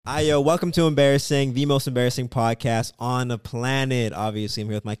Hi, yo, welcome to Embarrassing, the most embarrassing podcast on the planet. Obviously, I'm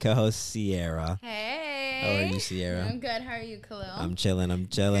here with my co-host, Sierra. Hey. How are you, Sierra? I'm good. How are you, Khalil? I'm chilling.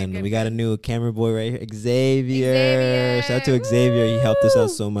 Good, We got a new camera boy right here, Xavier. Xavier. Shout out to Xavier. He helped us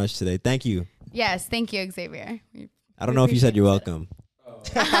out so much today. Thank you. Yes, thank you, Xavier. I don't know if you said you're welcome.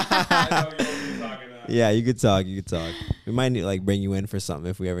 I know you talking Yeah, you could talk. We might need bring you in for something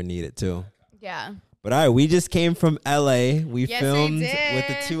if we ever need it too. Yeah. But all right, we just came from LA. We Yes, filmed we did. with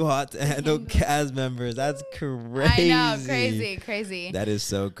the Too Hot to Handle cast members. That's crazy. I know, crazy. That is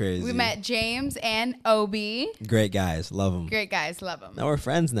so crazy. We met James and Obi. Great guys, love them. Great guys, love them. Now we're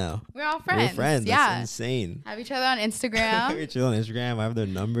friends now. We're all friends. We're friends. Yeah. That's insane. Have each other on Instagram. We're chill on Instagram. I have their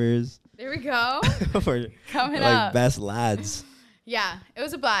numbers. There we go. We're Coming like up. best lads. Yeah, it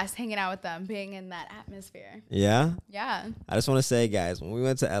was a blast hanging out with them, being in that atmosphere. Yeah. Yeah. I just want to say, guys, when we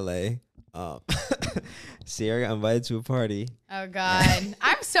went to LA, Sierra got invited to a party. Oh, God.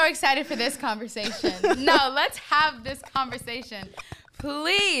 I'm so excited for this conversation. No, let's have this conversation.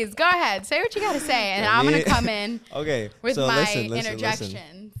 Please, go ahead. Say what you got to say, and I'm going to come in with my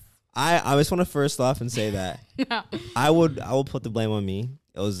interjections. I just want to first off and say that No. I will put the blame on me.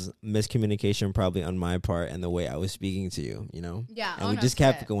 It was miscommunication probably on my part and the way I was speaking to you, you know? Yeah. And we just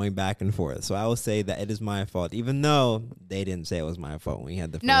kept going back and forth. So I will say that it is my fault, even though they didn't say it was my fault when we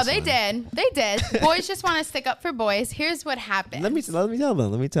had the first No, they one. did. They did. Boys just want to stick up for boys. Here's what happened. Let me tell them.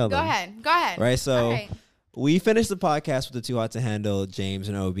 Go ahead. Right, so All right. we finished the podcast with the Too Hot to Handle, James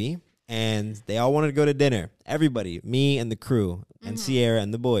and Obi, and they all wanted to go to dinner. Everybody, me and the crew, and Sierra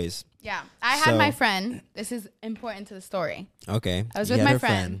and the boys. Yeah. I had my friend. This is important to the story. Okay. I was you with had my her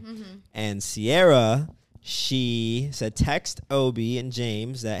friend. And Sierra, she said, text Obi and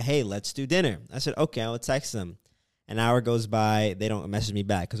James that, hey, let's do dinner. I said, okay, I'll text them. An hour goes by. They don't message me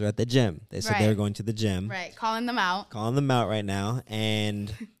back because we're at the gym. They said they were going to the gym. Right. Calling them out right now.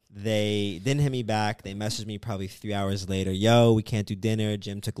 And they didn't hit me back. They messaged me probably 3 hours later. Yo, we can't do dinner.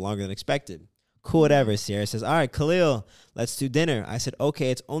 Gym took longer than expected. Cool, whatever. Sierra says, all right, Khalil, let's do dinner. I said,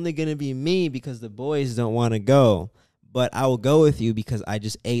 okay, it's only going to be me because the boys don't want to go. But I will go with you because I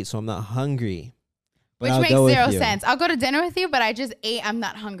just ate, so I'm not hungry. But Which makes zero sense. I'll go to dinner with you, but I just ate. I'm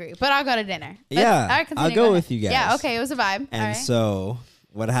not hungry. But I'll go to dinner. Yeah, I'll go with you guys. Yeah, okay. It was a vibe. And so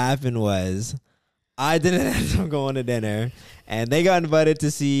what happened was I didn't end up going to dinner. And they got invited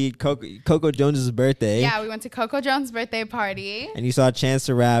to see Coco Jones's birthday. Yeah, we went to Coco Jones' birthday party. And you saw Chance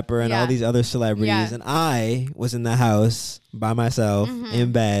the Rapper and all these other celebrities. Yeah. And I was in the house by myself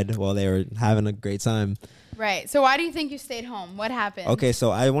in bed while they were having a great time. Right. So why do you think you stayed home? What happened? Okay,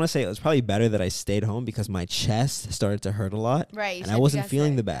 so I want to say it was probably better that I stayed home because my chest started to hurt a lot. Right. And I wasn't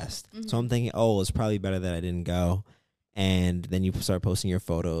feeling the best. So I'm thinking, oh, it's probably better that I didn't go. And then you start posting your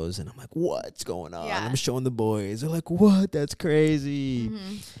photos, and I'm like, what's going on? Yeah. I'm showing the boys. They're like, what? That's crazy.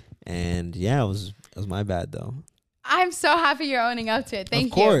 And yeah, it was my bad, though. I'm so happy you're owning up to it.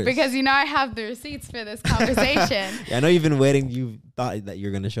 Thank course. you. Because you know I have the receipts for this conversation. Yeah, I know you've been waiting. You thought that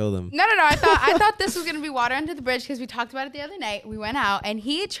you're going to show them. No. I thought this was going to be water under the bridge because we talked about it the other night. We went out, and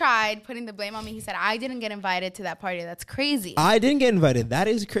he tried putting the blame on me. He said, I didn't get invited to that party. That's crazy. I didn't get invited. That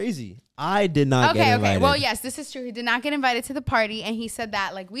is crazy. I did not get invited. Okay. Well, yes, this is true. He did not get invited to the party, and he said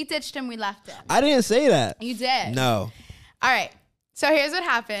that. Like, we ditched him. We left him. I didn't say that. You did. No. All right. So here's what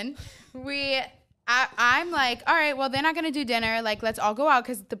happened. I'm like, all right, well, they're not going to do dinner. Like, let's all go out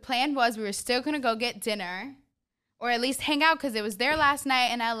because the plan was we were still going to go get dinner or at least hang out because it was their last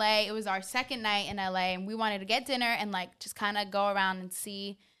night in LA. It was our second night in LA, and we wanted to get dinner and, like, just kind of go around and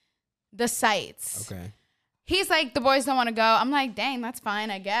see the sights. Okay. He's like, the boys don't want to go. I'm like, dang, that's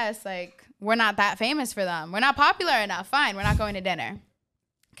fine, I guess. Like, we're not that famous for them. We're not popular enough. Fine, we're not going to dinner.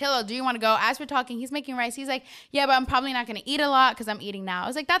 Kilo, do you want to go? As we're talking, he's making rice. He's like, yeah, but I'm probably not going to eat a lot because I'm eating now. I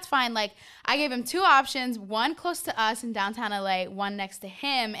was like, that's fine. Like, I gave him two options, one close to us in downtown LA, one next to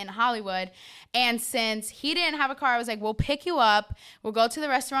him in Hollywood. And since he didn't have a car, I was like, we'll pick you up. We'll go to the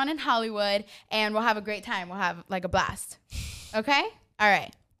restaurant in Hollywood, and we'll have a great time. We'll have, like, a blast. Okay? All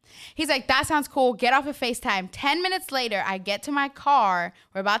right. He's like, that sounds cool. Get off of FaceTime. 10 minutes later, I get to my car.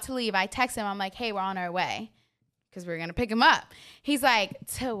 We're about to leave. I text him. I'm like, hey, we're on our way. Because we're going to pick him up. He's like,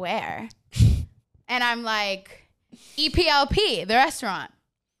 to where? And I'm like, EPLP, the restaurant.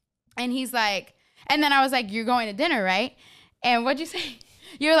 And he's like, and then I was like, you're going to dinner, right? And what'd you say?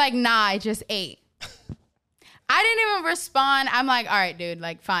 You're like, nah, I just ate. I didn't even respond. I'm like, all right, dude,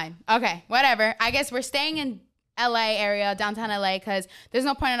 like, fine. Okay, whatever. I guess we're staying in LA area, downtown LA, because there's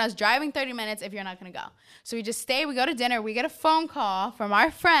no point in us driving 30 minutes if you're not going to go. So we just stay, we go to dinner, we get a phone call from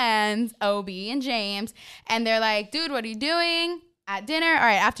our friends, Obi and James, and they're like, dude, what are you doing at dinner? All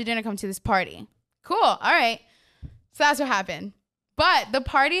right, after dinner, come to this party. Cool, all right. So that's what happened. But the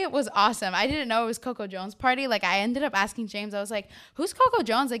party was awesome. I didn't know it was Coco Jones' party. Like, I ended up asking James. I was like, "Who's Coco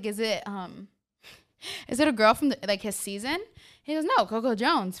Jones? Like, is it a girl from like his season?" He goes, "No, Coco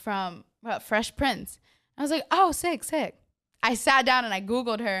Jones from Fresh Prince." I was like, "Oh, sick." I sat down and I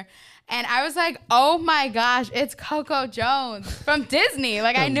Googled her, and I was like, "Oh my gosh, it's Coco Jones from Disney!"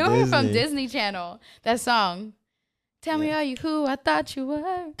 Like, I knew her from Disney Channel. That song. Tell me, are you who I thought you were?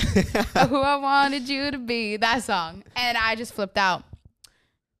 Or who I wanted you to be? That song. And I just flipped out.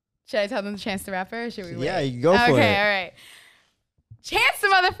 Should I tell them Chance the Rapper? Or should we wait? Yeah, you go for it. Okay, all right. Chance the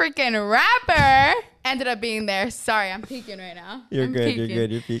motherfucking Rapper ended up being there. Sorry, I'm peeking right now. You're good.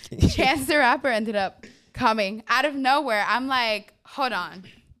 You're peeking. Chance the Rapper ended up coming out of nowhere. I'm like, hold on.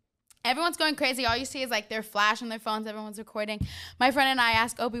 Everyone's going crazy. All you see is like their flash on their phones. Everyone's recording. My friend and I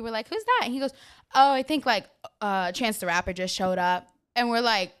asked Obi, we're like, who's that? And he goes, oh, I think like Chance the Rapper just showed up. And we're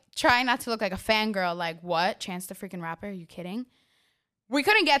like trying not to look like a fangirl. Like, what? Chance the freaking Rapper? Are you kidding? We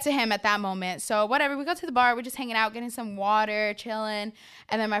couldn't get to him at that moment. So whatever. We go to the bar. We're just hanging out, getting some water, chilling.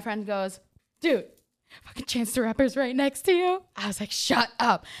 And then my friend goes, dude, fucking Chance the Rapper's right next to you. I was like, shut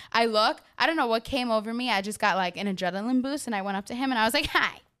up. I look. I don't know what came over me. I just got like an adrenaline boost. And I went up to him and I was like,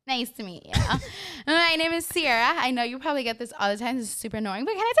 hi. Nice to meet you. My name is Sierra. I know you probably get this all the time. This is super annoying,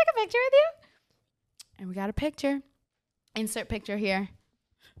 but can I take a picture with you? And we got a picture. Insert picture here.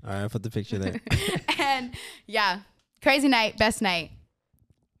 All right, I'll put the picture there. And yeah, crazy night, best night.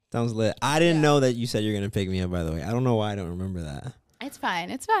 Sounds lit. I didn't know that you said you're going to pick me up, by the way. I don't know why I don't remember that. It's fine.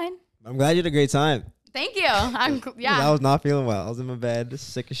 It's fine. I'm glad you had a great time. Thank you. Yeah. I was not feeling well. I was in my bed,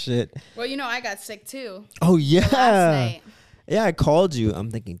 sick as shit. Well, you know, I got sick too. Oh, yeah. Last night. Yeah, I called you. I'm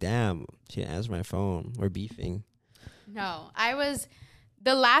thinking, damn, she didn't answer my phone. We're beefing. No,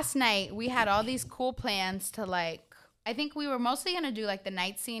 the last night, we had all these cool plans to like, I think we were mostly going to do like the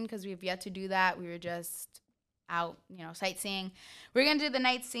night scene because we've yet to do that. We were just out, sightseeing. We were going to do the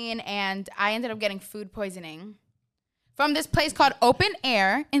night scene and I ended up getting food poisoning from this place called Open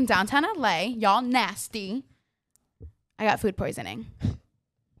Air in downtown LA. Y'all nasty. I got food poisoning.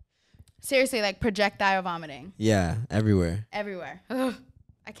 Seriously, like projectile vomiting. Yeah, everywhere. Everywhere. Ugh.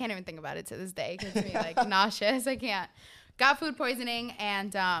 I can't even think about it to this day. It gets me like nauseous. I can't. Got food poisoning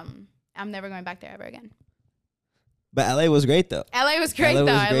and I'm never going back there ever again. But LA was great though. LA was great though.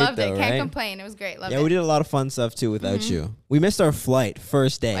 I loved it. Can't complain. It was great. Loved it. Yeah, we did a lot of fun stuff too without you. We missed our flight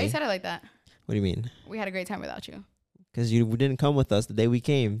first day. Why you said it like that? What do you mean? We had a great time without you. Because you didn't come with us the day we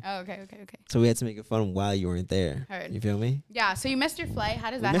came. Oh, okay. So we had to make it fun while you weren't there. Heard. You feel me? Yeah, so you missed your flight. How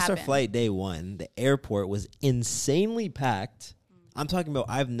does that happen? We missed our flight day one. The airport was insanely packed. I'm talking about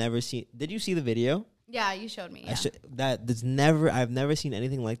I've never seen. Did you see the video? Yeah, you showed me. Yeah. I've never seen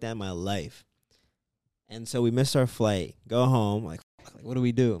anything like that in my life. And so we missed our flight. Go home. Like, what do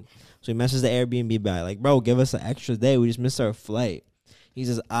we do? So we messaged the Airbnb guy. Like, bro, give us an extra day. We just missed our flight. He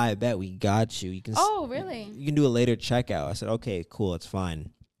says, I bet we got you. You can. Oh, really? You can do a later checkout. I said, okay, cool. It's fine.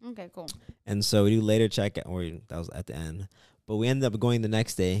 Okay, cool. And so we do later checkout. Or that was at the end. But we ended up going the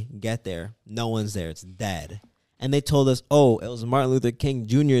next day. Get there. No one's there. It's dead. And they told us, oh, it was Martin Luther King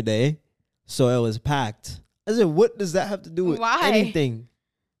Jr. Day. So it was packed. I said, what does that have to do with anything?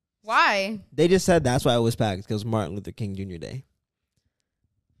 Why? They just said that's why it was packed. Because it was Martin Luther King Jr. Day.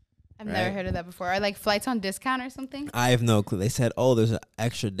 I've never heard of that before. Are like flights on discount or something? I have no clue. They said, oh, there's an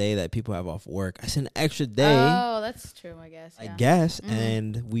extra day that people have off work. I said, an extra day? Oh, that's true, I guess. Yeah. I guess.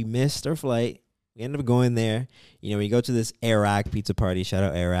 And we missed our flight. We ended up going there. We go to this Iraq pizza party. Shout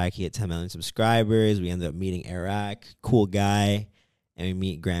out Iraq. He had 10 million subscribers. We ended up meeting Iraq. Cool guy. And we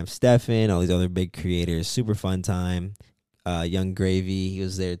meet Graham Stephan, all these other big creators. Super fun time. Young Gravy, he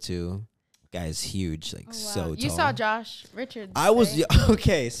was there too. Guy's huge, like so tall. You saw Josh Richards.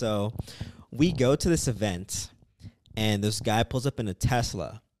 Okay, so we go to this event and this guy pulls up in a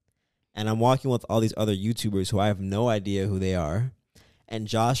Tesla and I'm walking with all these other YouTubers who I have no idea who they are. And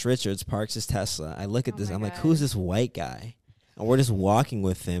Josh Richards parks his Tesla. I look at this, I'm like, who's this white guy? And we're just walking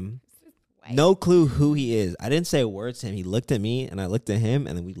with him. No clue who he is. I didn't say a word to him. He looked at me and I looked at him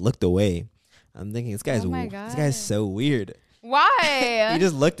and then we looked away. I'm thinking this guy's so weird. Why? He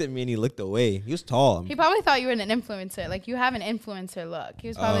just looked at me and he looked away. He was tall. He probably thought you were an influencer. Like, you have an influencer look. He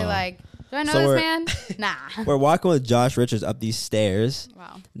was probably like, do I know this man? Nah. We're walking with Josh Richards up these stairs.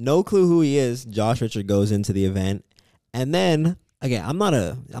 Wow. No clue who he is. Josh Richards goes into the event. And then, again, I'm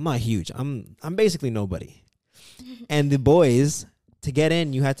not huge. I'm basically nobody. And the boys, to get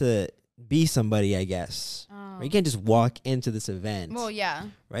in, you had to be somebody, I guess. Oh. Or you can't just walk into this event. Well, yeah.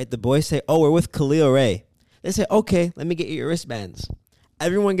 Right? The boys say, oh, we're with Khalil Ray. They say, okay, let me get you your wristbands.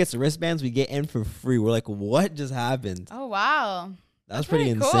 Everyone gets the wristbands. We get in for free. We're like, what just happened? Oh, wow. That was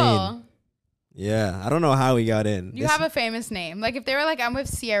pretty cool. insane. Yeah, I don't know how we got in. You have a famous name. Like if they were like, I'm with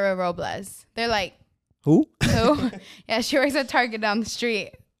Sierra Robles. They're like, who? who? Yeah, she works at Target down the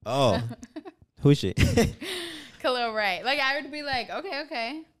street. Oh, who's she? Khalil Ray. Like I would be like,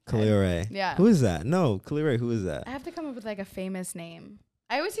 okay. Khalil Ray. Yeah. Who is that? No, Khalil Ray. Who is that? I have to come up with like a famous name.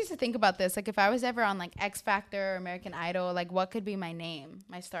 I always used to think about this. Like if I was ever on like X Factor or American Idol, like what could be my name,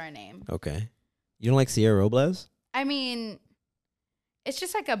 my star name? Okay. You don't like Sierra Robles? I mean, it's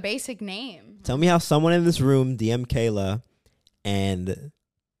just like a basic name. Tell me how someone in this room DM Kayla and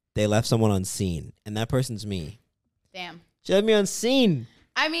they left someone unseen, and that person's me. Damn. She left me unseen.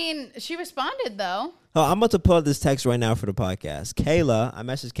 I mean, she responded though. Oh, I'm about to pull up this text right now for the podcast. Kayla, I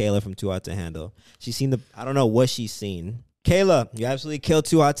messaged Kayla from Too Hot to Handle. She's seen I don't know what she's seen. Kayla, you absolutely killed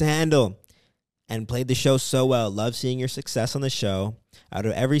Too Hot to Handle and played the show so well. Love seeing your success on the show. Out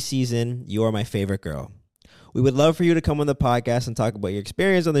of every season, you are my favorite girl. We would love for you to come on the podcast and talk about your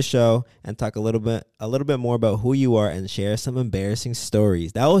experience on the show and talk a little bit more about who you are and share some embarrassing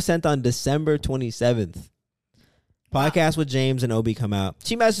stories. That was sent on December 27th. Podcast with James and Obi come out.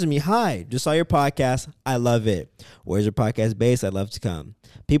 She messaged me, hi, just saw your podcast. I love it. Where's your podcast based? I'd love to come.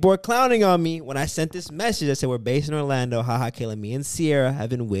 People were clowning on me when I sent this message. I said, we're based in Orlando. Haha, Kayla, me and Sierra have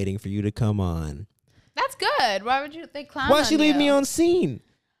been waiting for you to come on. That's good. Why would they clown Why on she leave you? me on scene?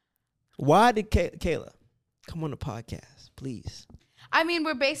 Why did Kayla come on the podcast, please? I mean,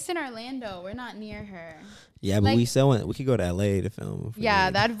 we're based in Orlando. We're not near her. Yeah, but Like- we still went. We could go to LA to film. if we Yeah,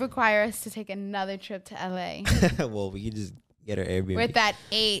 need. that'd require us to take another trip to LA Well, we could just get our Airbnb. with that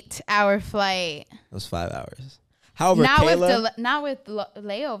 8-hour flight. It was 5 hours. However, Not Kayla. with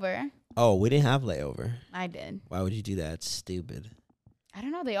layover. Oh, we didn't have layover. I did. Why would you do that? It's stupid. I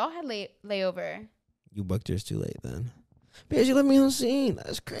don't know. They all had layover. You booked yours too late then. Because you let me on scene.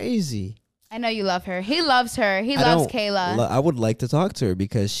 That's crazy. I know you love her. He loves her. He I loves don't Kayla. I would like to talk to her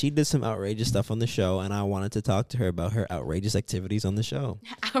because she did some outrageous stuff on the show, and I wanted to talk to her about her outrageous activities on the show.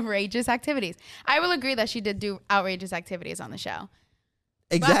 Outrageous activities. I will agree that she did do outrageous activities on the show.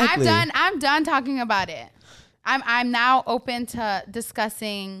 Exactly. But I'm done talking about it. I'm now open to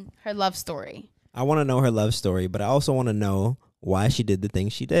discussing her love story. I want to know her love story, but I also want to know why she did the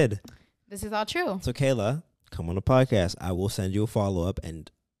things she did. This is all true. So, Kayla, come on the podcast. I will send you a follow-up,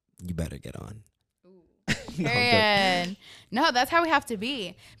 and you better get on. No, I'm joking. Period. No, that's how we have to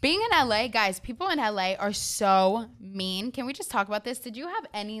be. Being in LA, guys, people in LA are so mean. Can we just talk about this? Did you have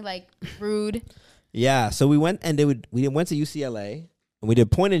any like rude? Yeah, so we went and we went to UCLA and we did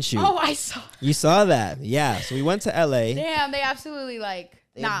point and shoot. Oh, I saw. You saw that. Yeah, so we went to LA. Damn, they absolutely like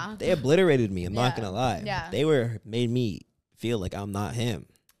nah. They obliterated me. I'm not Yeah. going to lie. Yeah. They made me feel like I'm not him.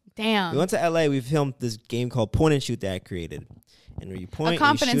 Damn. We went to LA. We filmed this game called Point and Shoot that I created. And where you point,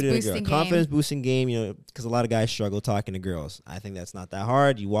 confidence you shoot at a girl. boosting Confidence boosting game, you know, because a lot of guys struggle talking to girls. I think that's not that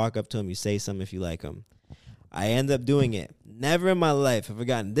hard. You walk up to them, you say something if you like them. I end up doing it. Never in my life have I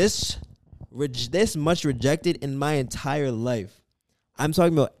gotten this much rejected in my entire life. I'm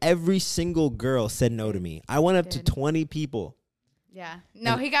talking about every single girl said no to me. I went up to 20 people. Yeah.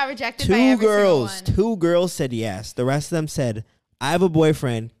 No, And he got rejected by every single one. Two girls said yes. The rest of them said, I have a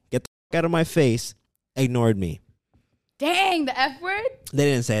boyfriend. Get the fuck out of my face. Ignored me. Dang, the F word? They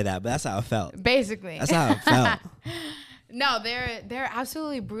didn't say that, but that's how it felt. Basically. That's how it felt. No, they're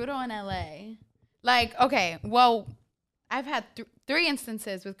absolutely brutal in LA. Like, okay, well, I've had 3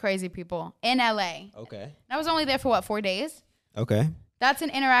 instances with crazy people in LA. Okay. I was only there for 4 days? Okay. That's an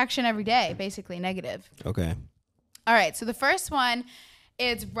interaction every day, basically negative. Okay. All right, so the first one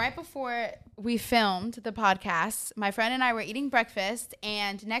is right before we filmed the podcast. My friend and I were eating breakfast,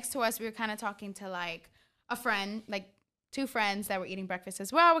 and next to us, we were kind of talking to like a friend, like 2 friends that were eating breakfast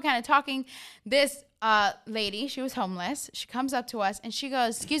as well. We're kind of talking. This lady, she was homeless. She comes up to us and she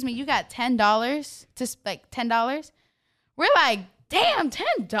goes, "Excuse me, you got $10? Just like $10?" We're like, "Damn,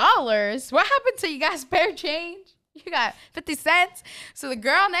 $10? What happened to you guys' spare change? You got 50 cents?" So the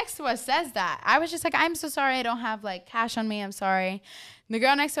girl next to us says that. I was just like, "I'm so sorry. I don't have like cash on me. I'm sorry." And the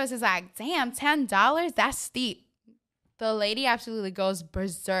girl next to us is like, "Damn, $10? That's steep." The lady absolutely goes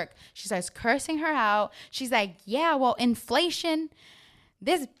berserk. She starts cursing her out. She's like, "Yeah, well, inflation.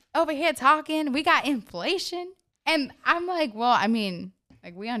 This over here talking, we got inflation." And I'm like, "Well, I mean,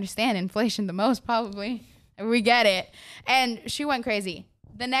 like we understand inflation the most probably. We get it." And she went crazy.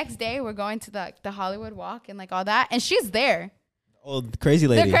 The next day, we're going to the Hollywood Walk and like all that, and she's there. Oh, the crazy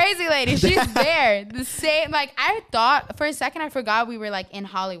lady. The crazy lady, she's there. The same, like I thought for a second, I forgot we were like in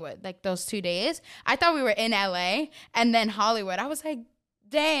Hollywood, like those 2 days. I thought we were in LA and then Hollywood. I was like,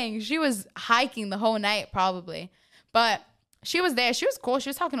 dang, she was hiking the whole night probably. But she was there. She was cool. She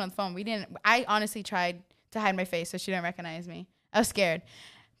was talking on the phone. I honestly tried to hide my face so she didn't recognize me. I was scared.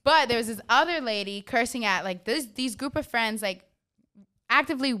 But there was this other lady cursing at like these group of friends, like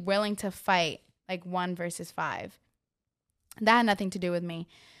actively willing to fight, like 1 versus 5. That had nothing to do with me.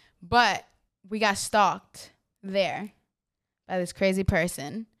 But we got stalked there by this crazy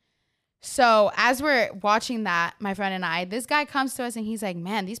person. So as we're watching that, my friend and I, this guy comes to us and he's like,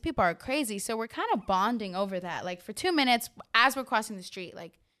 man, these people are crazy. So we're kind of bonding over that. Like for 2 minutes as we're crossing the street,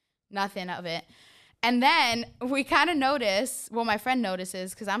 like nothing of it. And then we kind of notice, well, my friend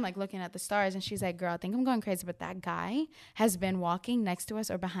notices because I'm like looking at the stars and she's like, girl, I think I'm going crazy. But that guy has been walking next to us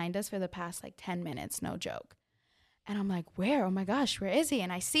or behind us for the past like 10 minutes. No joke. And I'm like, where? Oh my gosh, where is he?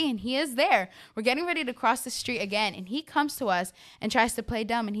 And I see, and he is there. We're getting ready to cross the street again. And he comes to us and tries to play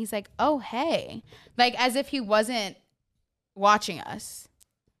dumb. And he's like, oh, hey. Like as if he wasn't watching us.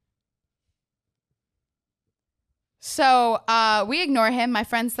 So we ignore him. My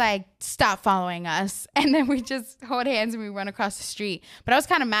friend's like, stop following us. And then we just hold hands and we run across the street. But I was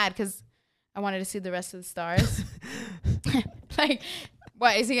kind of mad because I wanted to see the rest of the stars. Like,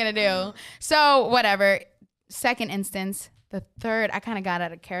 what is he going to do? So whatever. Second instance. The third, I kind of got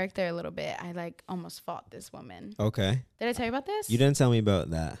out of character a little bit. I like almost fought this woman. Okay. Did I tell you about this? You didn't tell me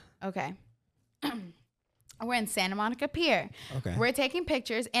about that. Okay. We're in Santa Monica Pier. Okay. We're taking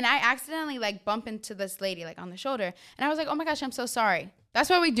pictures, and I accidentally like bump into this lady like on the shoulder, and I was like, "Oh my gosh, I'm so sorry."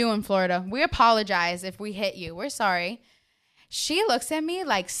 That's what we do in Florida. We apologize if we hit you. We're sorry. She looks at me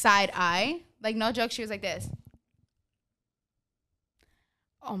like side eye, like no joke. She was like this.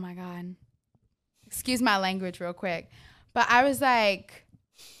 Oh my God. Excuse my language, real quick, but I was like,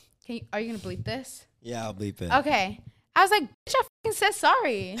 "Are you gonna bleep this?" Yeah, I'll bleep it. Okay. I was like, "Bitch, I fucking said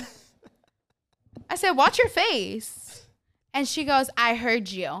sorry." I said, watch your face. And she goes, I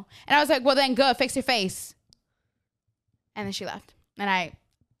heard you. And I was like, well, then good, fix your face. And then she left. And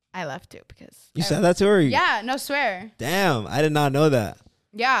I left too because. You said that to her? Yeah, no swear. Damn, I did not know that.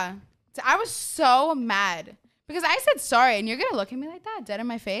 Yeah. So I was so mad because I said sorry and you're going to look at me like that, dead in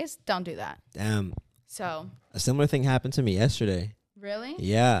my face? Don't do that. Damn. So. A similar thing happened to me yesterday. Really?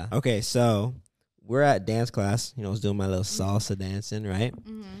 Yeah. Okay, so we're at dance class. You know, I was doing my little salsa dancing, right?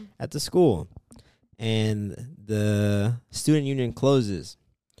 Mm-hmm. At the school. And the student union closes.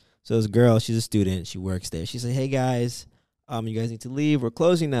 So this girl, she's a student. She works there. She said, hey, guys, you guys need to leave. We're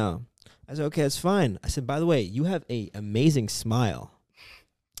closing now. I said, okay, it's fine. I said, by the way, you have a amazing smile.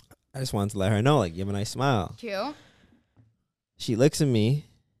 I just wanted to let her know, like, you have a nice smile. Cute. She looks at me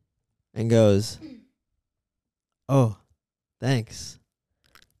and goes, oh, thanks.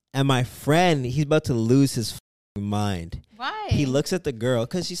 And my friend, he's about to lose his mind. Why? He looks at the girl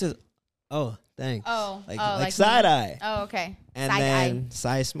because she says, oh, thanks. Oh, like side eye. Oh, okay. And side then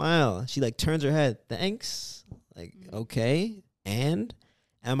side smile. She like turns her head. Thanks. Like, okay. And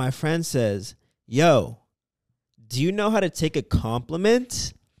my friend says, yo, do you know how to take a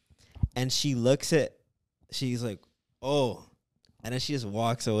compliment? And she looks at, she's like, oh. And then she just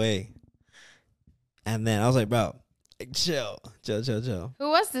walks away. And then I was like, bro, like, chill. Who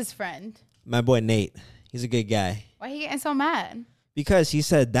was this friend? My boy Nate. He's a good guy. Why he getting so mad? Because he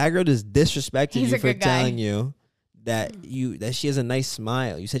said that girl just disrespected He's you a for good guy. telling you that she has a nice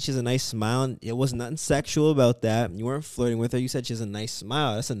smile. You said she has a nice smile. And it was nothing sexual about that. You weren't flirting with her. You said she has a nice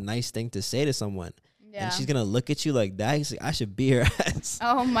smile. That's a nice thing to say to someone. Yeah. And she's gonna look at you like that. He's like, I should be her ass.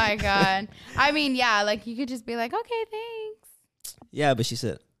 Oh my God. I mean, yeah, like you could just be like, okay, thanks. Yeah, but she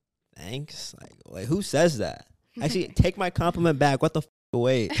said, thanks. Like who says that? Actually, take my compliment back. What the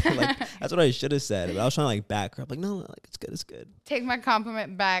away? Like that's what I should have said. But I was trying to like back her up. Like no, like it's good. It's good. Take my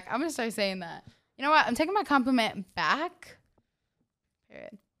compliment back. I'm gonna start saying that. You know what? I'm taking my compliment back.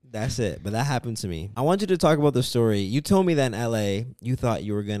 Period. That's it. But that happened to me. I want you to talk about the story. You told me that in LA you thought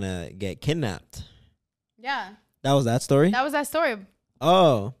you were gonna get kidnapped. Yeah. That was that story? That was that story.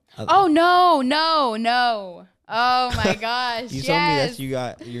 Oh. Oh no. Oh my gosh. You told me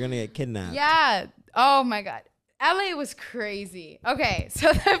that you're gonna get kidnapped. Yeah. Oh my God. LA was crazy. Okay,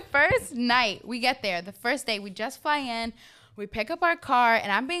 so the first night we get there, the first day, we just fly in, we pick up our car,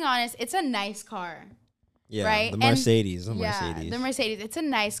 and I'm being honest, it's a nice car. Yeah, right? The Mercedes. The Mercedes. It's a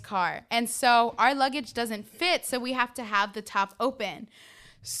nice car. And so our luggage doesn't fit, so we have to have the top open.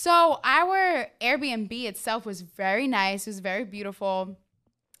 So our Airbnb itself was very nice. It was very beautiful.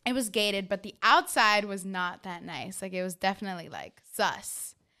 It was gated, but the outside was not that nice. Like, it was definitely, like,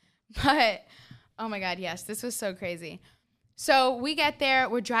 sus. But, oh, my God, yes, this was so crazy. So we get there.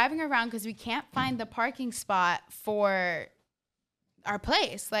 We're driving around because we can't find the parking spot for our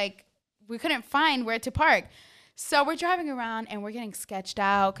place. Like, we couldn't find where to park. So we're driving around and we're getting sketched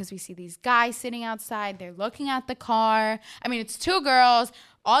out because we see these guys sitting outside. They're looking at the car. I mean, it's 2 girls,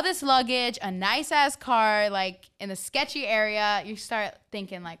 all this luggage, a nice ass car, like in a sketchy area. You start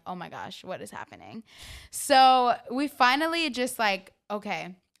thinking like, oh my gosh, what is happening? So we finally just like,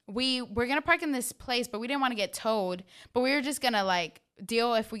 okay, we're going to park in this place, but we didn't want to get towed. But we were just going to like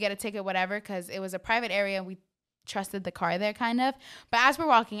deal if we get a ticket, whatever, because it was a private area. We trusted the car there kind of. But as we're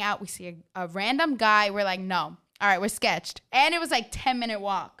walking out, we see a random guy. We're like, no. All right, we're sketched. And it was like 10-minute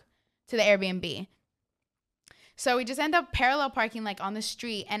walk to the Airbnb. So we just end up parallel parking like on the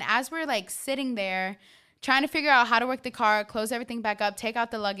street. And as we're like sitting there trying to figure out how to work the car, close everything back up, take out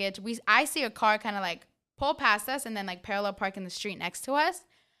the luggage, I see a car kind of like pull past us and then like parallel park in the street next to us.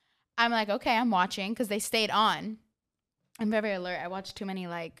 I'm like, okay, I'm watching because they stayed on. I'm very alert. I watch too many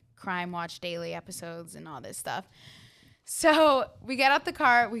like Crime Watch Daily episodes and all this stuff. So we get out the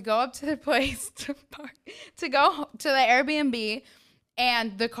car, we go up to the place to park, to go to the Airbnb,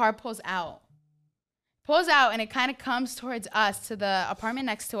 and the car pulls out. And it kind of comes towards us, to the apartment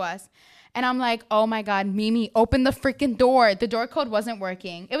next to us. And I'm like, oh my God, Mimi, open the freaking door. The door code wasn't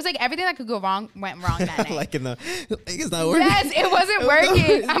working. It was like everything that could go wrong went wrong that night. Like it's not working. Yes, it wasn't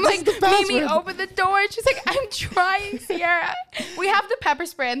working. I'm like, Mimi, open the door. She's like, I'm trying, Sierra. We have the pepper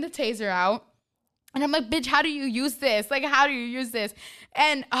spray and the taser out. And I'm like, bitch, how do you use this? Like, how do you use this?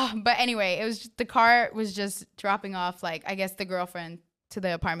 And, but anyway, it was just, the car was just dropping off, like, I guess the girlfriend to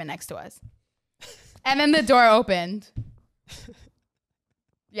the apartment next to us. And then the door opened.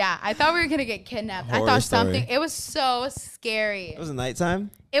 Yeah, I thought we were going to get kidnapped. Horror I thought story. something, it was so scary. It was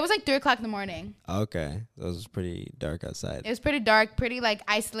nighttime? It was like 3 o'clock in the morning. Okay. So it was pretty dark outside. It was pretty dark, pretty like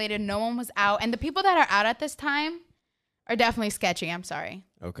isolated. No one was out. And the people that are out at this time are definitely sketchy. I'm sorry.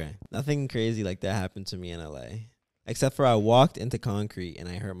 Okay. Nothing crazy like that happened to me in LA. Except for I walked into concrete and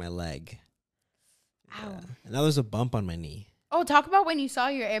I hurt my leg. Ow. Yeah. And now there's a bump on my knee. Oh, talk about when you saw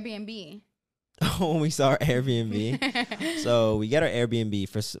your Airbnb. When we saw our Airbnb. So we get our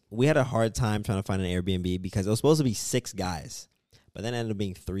Airbnb. We had a hard time trying to find an Airbnb because it was supposed to be 6 guys. But then it ended up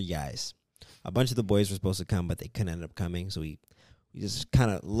being 3 guys. A bunch of the boys were supposed to come, but they couldn't end up coming. So we just kind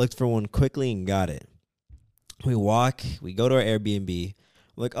of looked for one quickly and got it. We go to our Airbnb.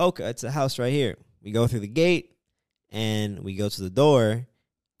 We're like, okay, it's a house right here. We go through the gate, and we go to the door,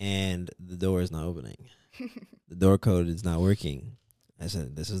 and the door is not opening. The door code is not working. I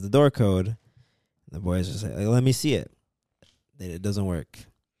said, this is the door code. And the boys just like, let me see it. It doesn't work.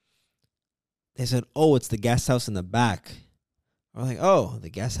 They said, oh, it's the guest house in the back. We're like, oh, the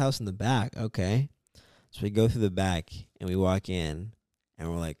guest house in the back. Okay. So we go through the back, and we walk in, and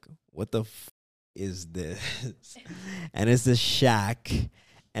we're like, what the is this? And it's this shack,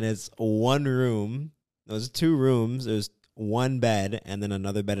 and it's 1 room. There's 2 rooms. There's 1 bed, and then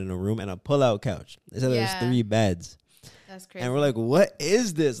another bed in a room, and a pull-out couch. They said there's 3 beds. That's crazy. And we're like, what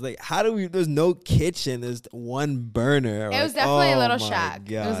is this? Like, how do we? There's no kitchen. There's 1 burner. It was definitely a little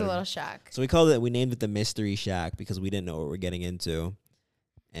shack. It was a little shack. So we named it the Mystery Shack because we didn't know what we're getting into.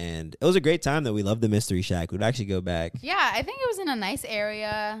 And it was a great time that we loved the Mystery Shack. We'd actually go back. Yeah, I think it was in a nice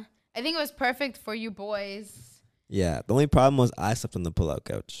area. I think it was perfect for you boys. Yeah. The only problem was I slept on the pull-out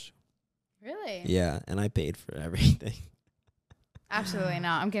couch. Really? Yeah. And I paid for everything. Absolutely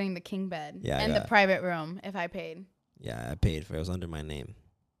not. I'm getting the king bed. Yeah, and the private room if I paid. Yeah, I paid for it. It was under my name.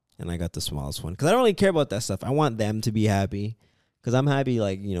 And I got the smallest one. Because I don't really care about that stuff. I want them to be happy. Because I'm happy,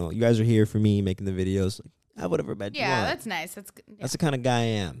 like, you know, you guys are here for me making the videos. Like, have whatever bed you want. Yeah, that's nice. That's good. Yeah. That's the kind of guy I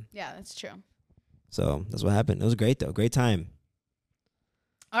am. Yeah, that's true. So that's what happened. It was great, though. Great time.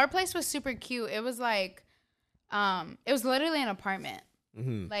 Our place was super cute. It was like, it was literally an apartment.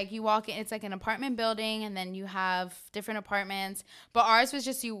 Mm-hmm. Like you walk in, it's like an apartment building, and then you have different apartments. But ours was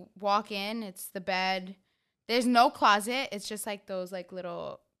just you walk in, it's the bed. There's no closet. It's just like those like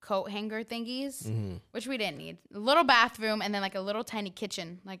little coat hanger thingies, which we didn't need. A little bathroom, and then like a little tiny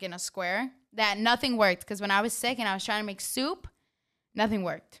kitchen, like in a square. That nothing worked because when I was sick and I was trying to make soup, nothing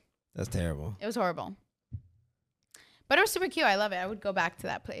worked. That's terrible. It was horrible. But it was super cute. I love it. I would go back to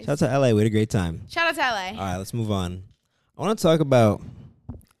that place. Shout out to LA. We had a great time. Shout out to LA. All right, let's move on. I want to talk about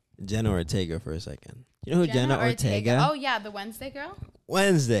Jenna Ortega for a second. You know who Jenna Ortega? Oh, yeah, the Wednesday girl?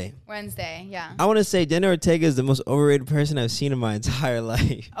 Wednesday, yeah. I want to say Jenna Ortega is the most overrated person I've seen in my entire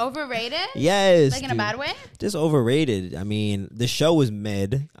life. Overrated? Yes. Like in a bad way? Just overrated. I mean, the show was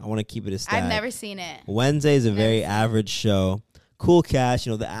mid. I want to keep it a stack. I've never seen it. Wednesday is a very average show. Cool cast,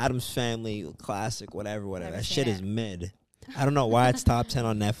 you know, the Addams Family, classic, whatever. Never That seen shit it. is mid. I don't know why it's top 10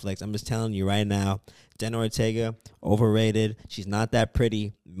 on Netflix. I'm just telling you right now. Jenna Ortega, overrated. She's not that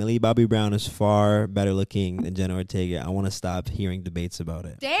pretty. Millie Bobby Brown is far better looking than Jenna Ortega. I want to stop hearing debates about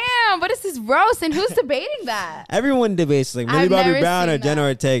it. Damn, what is this roast? And who's debating that? Everyone debates like Millie I've Bobby never Brown or seen Jenna that.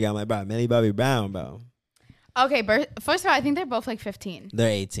 Ortega. I'm like, bro, Millie Bobby Brown, bro. Okay, first of all, I think they're both like 15. They're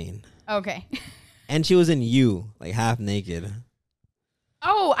 18. Okay. And she was in You, like half naked.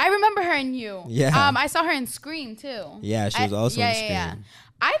 Oh, I remember her in You. Yeah. I saw her in Scream too. Yeah, she was also in Scream. Yeah.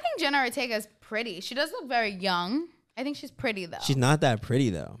 I think Jenna Ortega is pretty. She does look very young. I think she's pretty though. She's not that pretty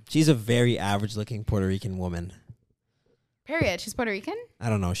though. She's a very average looking Puerto Rican woman. Period. She's Puerto Rican? I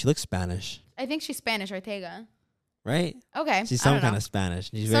don't know. She looks Spanish, I think she's Spanish, Ortega. right? Okay. She's I some don't kind know. of Spanish.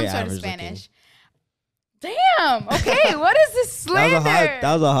 She's Some very sort of average Spanish. looking. Damn. Okay. What is this slander?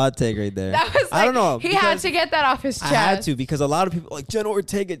 That was a hot take right there. That was I don't know. He had because to get that off his chest. I had to because a lot of people like Jenna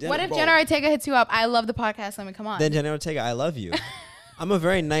Ortega. What if bro. Jenna Ortega hits you up? I love the podcast. Let me come on. Then Jenna Ortega, I love you. I'm a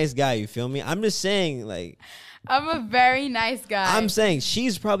very nice guy. You feel me? I'm just saying, like, I'm a very nice guy. I'm saying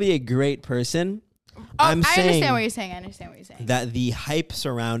she's probably a great person. Oh, I'm I saying understand what you're saying. I understand what you're saying. that the hype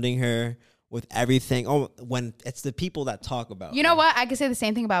surrounding her with everything. Oh, when it's the people that talk about. You know what? I could say the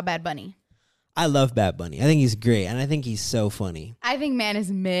same thing about Bad Bunny. I love Bad Bunny. I think he's great, and I think he's so funny. I think man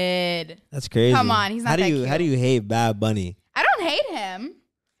is mid. That's crazy. Come on, he's not How do that you cute. How do you hate Bad Bunny? I don't hate him.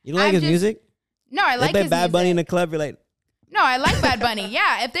 You don't like I'm his just- music? No, I They like play his Bad music. Bunny in the club. You're like, No, I like Bad Bunny.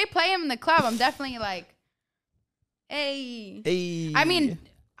 Yeah, if they play him in the club, I'm definitely like, hey. hey. I mean,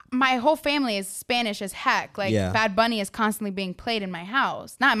 my whole family is Spanish as heck. Like, Yeah. Bad Bunny is constantly being played in my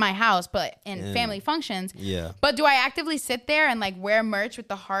house. Not in my house, but in Yeah. family functions. yeah. But do I actively sit there and like wear merch with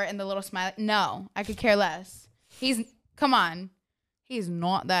the heart and the little smile? No, I could care less. Come on. He's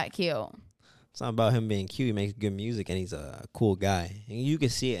not that cute. It's not about him being cute. He makes good music, and he's a cool guy. And you can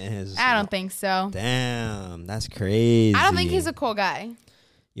see it in his. I don't think so. Damn, that's crazy. I don't think he's a cool guy.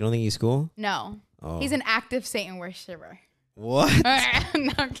 You don't think he's cool? No. Oh. He's an active Satan worshiper. What?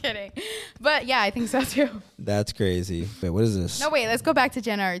 No, I'm kidding. But yeah, I think so too. That's crazy. Wait, what is this? No, wait, let's go back to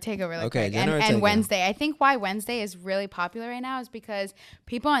Jenna Ortega really Okay, quick. Jenna Ortega. And Wednesday. I think why Wednesday is really popular right now is because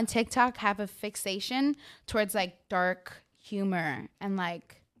people on TikTok have a fixation towards like dark humor and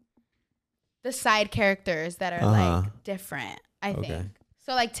like the side characters that are like different, I Okay. think.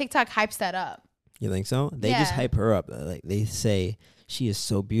 So like TikTok hypes that up. You think so? They just Yeah. hype her up. Like they say she is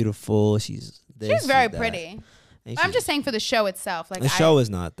so beautiful. She's this, She's very that. pretty. And But I'm she's- just saying for the show itself. Like the show is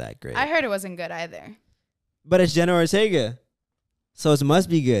not that great. I heard it wasn't good either. But it's Jenna Ortega, so it must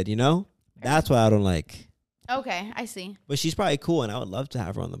be good. You know, that's what I don't like. Okay, I see. But she's probably cool, and I would love to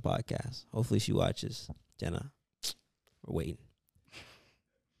have her on the podcast. Hopefully, she watches. Jenna, we're waiting.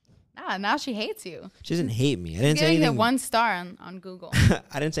 Now she hates you. She doesn't hate me. I didn't say Getting the anything. 1 star on Google.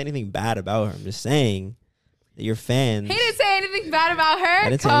 I didn't say anything bad about her. I'm just saying that your fans. He didn't say anything bad about her. I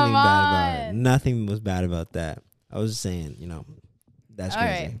didn't say Come anything bad about her. on. Nothing was bad about that. I was just saying, that's All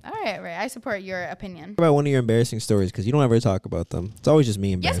crazy. right. I support your opinion. Talk about one of your embarrassing stories because you don't ever talk about them. It's always just me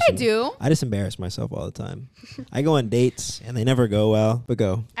Yes, embarrassing. I do. I just embarrass myself all the time. I go on dates and they never go well. But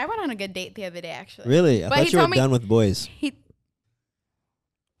go. I went on a good date the other day, actually. Really? I But thought he you were told me- done with boys.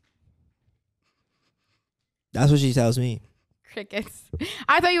 That's what she tells me. Crickets.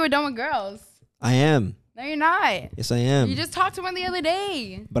 I thought you were done with girls. I am. No, you're not. Yes, I am. You just talked to one the other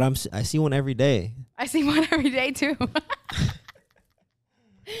day. But I see one every day. I see one every day, too.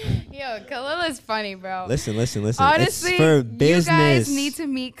 Yo, Khalil is funny, bro. Listen. Honestly, it's for you business. guys need to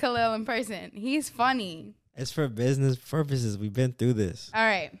meet Khalil in person. He's funny. It's for business purposes. We've been through this. All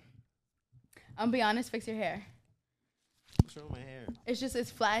right. I'll be honest, fix your hair. What's wrong with my hair?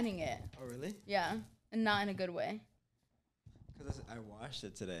 It's flattening it. Oh, really? Yeah. And not in a good way. Because I washed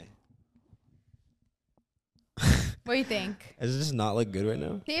it today. What do you think? Does it just not look good right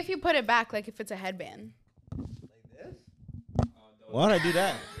now? See if you put it back, like if it's a headband. Why would I do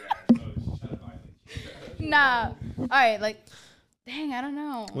that? Nah. All right, like, dang, I don't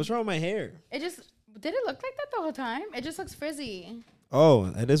know. What's wrong with my hair? Did it look like that the whole time? It just looks frizzy. Oh,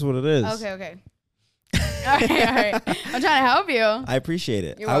 that is what it is. Okay. All right. I'm trying to help you. I appreciate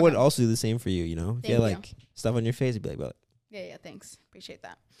it. You're I would welcome. also do the same for you, If you Thank had you. like stuff on your face, you'd be like, well, Yeah, thanks. Appreciate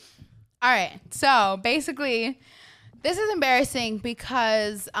that. All right. So basically, this is embarrassing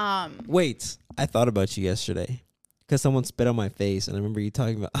because wait, I thought about you yesterday. Because someone spit on my face, and I remember you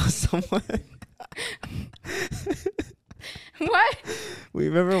talking about someone. what? We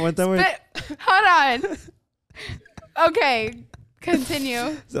remember one time Hold on. Okay,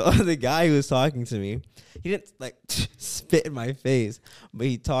 continue. So the guy who was talking to me, he didn't like spit in my face, but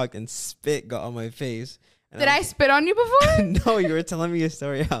he talked and spit got on my face. Did I spit on you before? No, you were telling me a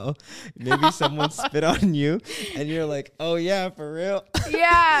story how maybe someone spit on you, and you're like, "Oh yeah, for real."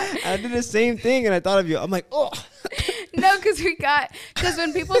 Yeah. I did the same thing, and I thought of you. I'm like, "Oh." No, because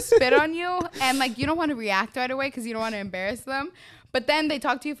when people spit on you and like you don't want to react right away because you don't want to embarrass them, but then they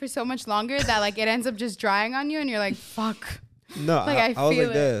talk to you for so much longer that like it ends up just drying on you, and you're like, "Fuck." No, Like, I was feel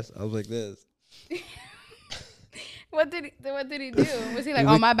like it. this. I was like this. What did he do? Was he like,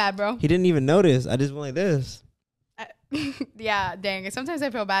 "Oh, my bad, bro"? He didn't even notice. I just went like this. Yeah, dang it. Sometimes I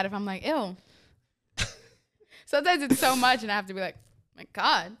feel bad if I'm like, "Ew." Sometimes it's so much, and I have to be like, "My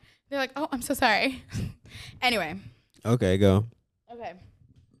God." They're like, "Oh, I'm so sorry." Anyway. Okay, go.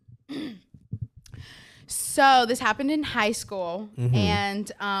 Okay. So this happened in high school, and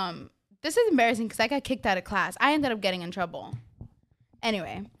this is embarrassing because I got kicked out of class. I ended up getting in trouble.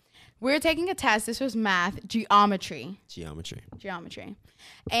 Anyway, we were taking a test. This was math, geometry.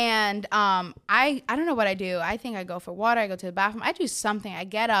 And I don't know what I do. I think I go for water. I go to the bathroom. I do something. I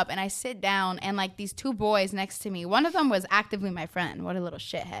get up and I sit down, and like these two boys next to me, one of them was actively my friend. What a little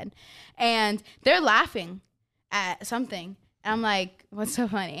shithead. And they're laughing at something. And I'm like, "What's so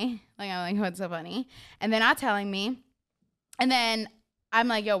funny?" I'm like, "What's so funny?" And they're not telling me. And then I'm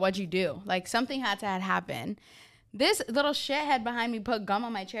like, "Yo, what'd you do?" Like something had to happen. This little shithead behind me put gum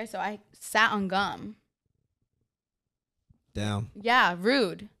on my chair, so I sat on gum. Damn. Yeah,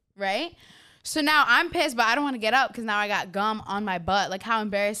 rude, right? So now I'm pissed, but I don't want to get up because now I got gum on my butt. Like, how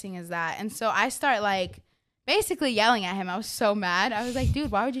embarrassing is that? And so I start, like, basically yelling at him. I was so mad. I was like,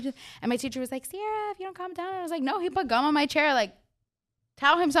 "Dude, why would you do?" And my teacher was like, "Sierra, if you don't calm down." I was like, "No, he put gum on my chair. Like,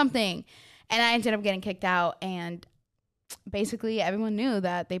 tell him something." And I ended up getting kicked out. And basically everyone knew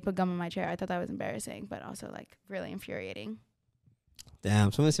that they put gum on my chair. I thought that was embarrassing, but also, like, really infuriating.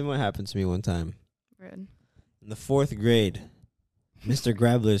 Damn, something similar happened to me one time. Rude. In the 4th grade, Mr.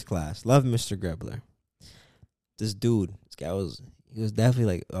 Grebler's class. Love Mr. Grebler. This guy was definitely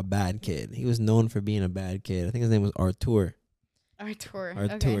like a bad kid. He was known for being a bad kid. I think his name was Artur.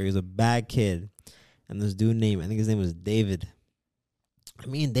 Artur. He was a bad kid. And this dude named, I think his name was David.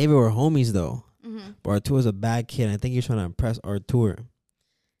 Me and David were homies though. Mm-hmm. But Artur was a bad kid. And I think he was trying to impress Artur.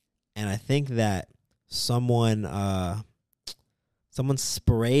 And I think that someone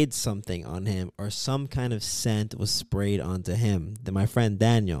sprayed something on him, or some kind of scent was sprayed onto him. Then my friend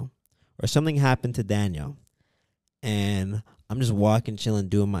Daniel, or something happened to Daniel. And I'm just walking, chilling,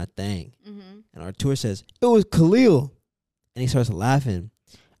 doing my thing. Mm-hmm. And Artur says, "It was Khalil." And he starts laughing.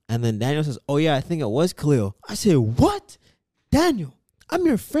 And then Daniel says, "Oh yeah, I think it was Khalil." I said, "What? Daniel, I'm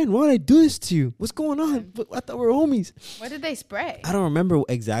your friend. Why would I do this to you? What's going on? I thought we were homies." What did they spray? I don't remember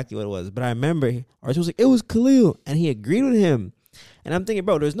exactly what it was, but I remember Artur was like, "It was Khalil." And he agreed with him. And I'm thinking,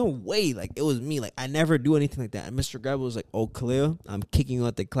 bro, there's no way, like, it was me. Like, I never do anything like that. And Mr. Grabble was like, "Oh, Khalil, I'm kicking you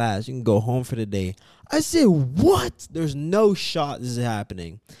out the class. You can go home for the day." I said, "What? There's no shot this is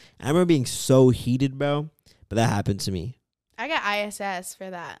happening." And I remember being so heated, bro. But that happened to me. I got ISS for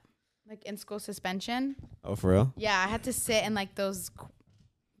that. Like, in school suspension. Oh, for real? Yeah, I had to sit in, like, those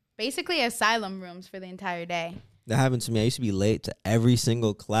basically asylum rooms for the entire day. That happened to me. I used to be late to every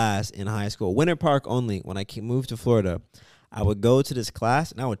single class in high school. Winter Park only. When I moved to Florida, I would go to this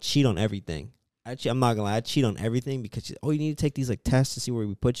class and I would cheat on everything. I'm not gonna lie, I cheat on everything because you need to take these like tests to see where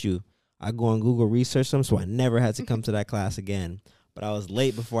we put you. I go on Google research them, so I never had to come to that class again. But I was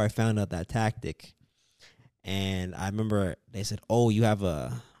late before I found out that tactic. And I remember they said, "Oh, you have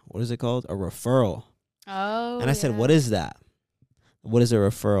what is it called? A referral." Oh. And I said, "What is that? What is a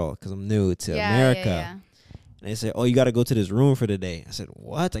referral?" Because I'm new to America. Yeah. And they said, "Oh, you got to go to this room for the day." I said,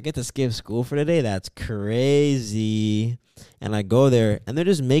 "What? I get to skip school for the day? That's crazy." And I go there, and they're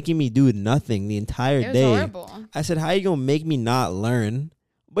just making me do nothing the entire day. It was horrible. I said, "How you going to make me not learn?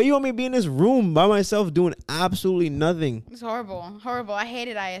 But you want me to be in this room by myself doing absolutely nothing." It was horrible. Horrible. I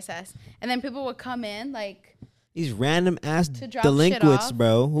hated ISS. And then people would come in, like, these random ass to drop delinquents, shit off.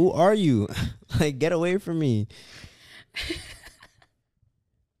 bro. Who are you? Like, get away from me.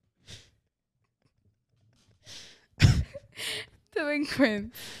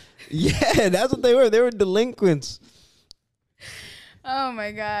 Delinquent. Yeah, that's what they were. They were delinquents. Oh,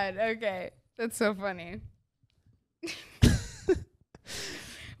 my God. Okay. That's so funny.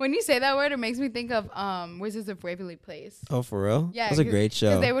 When you say that word, it makes me think of Wizards of Waverly Place. Oh, for real? Yeah. That's a great show.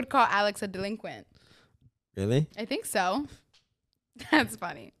 Because they would call Alex a delinquent. Really? I think so. That's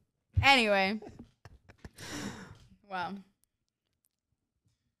funny. Anyway. Wow.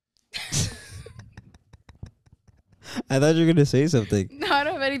 I thought you were going to say something. No, I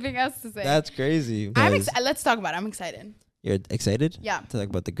don't have anything else to say. That's crazy. Let's talk about it. I'm excited. You're excited? Yeah. To talk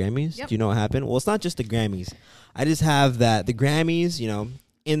about the Grammys? Yep. Do you know what happened? Well, it's not just the Grammys. I just have that the Grammys,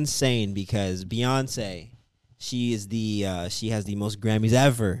 insane because Beyonce She is she has the most Grammys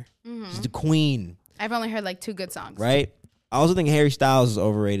ever. She's the queen. I've only heard like 2 good songs. Right? I also think Harry Styles is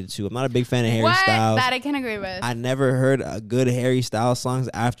overrated too. I'm not a big fan of Harry Styles. That I can agree with. I never heard a good Harry Styles songs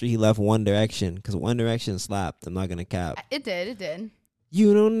after he left One Direction because One Direction slapped. I'm not gonna cap. It did.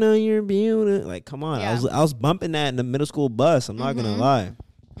 You don't know you're beautiful. Like, come on. Yeah. I was bumping that in the middle school bus. I'm not gonna lie.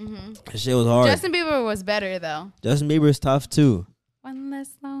 That shit was hard. Justin Bieber was better though. Justin Bieber's tough too. One less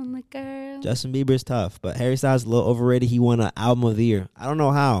lonely girl. Justin Bieber's tough, but Harry Styles is a little overrated. He won an album of the year. I don't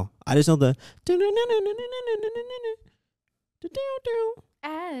know how. I just know the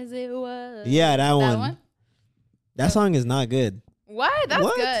As it was. yeah, that one. That one? That song is not good. What? That's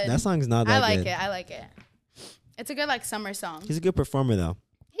What? good. That song is not that good. I like it. It's a good like summer song. He's a good performer though.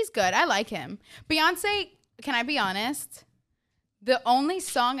 He's good. I like him. Beyonce, can I be honest? The only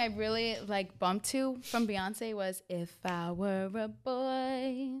song I really like bumped to from Beyonce was If I Were a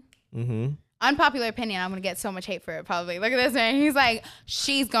Boy. Mm-hmm. Unpopular opinion, I'm gonna get so much hate for it probably. Look at this man. He's like,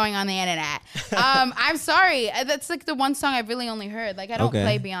 she's going on the internet. I'm sorry. That's like the one song I've really only heard. Like I don't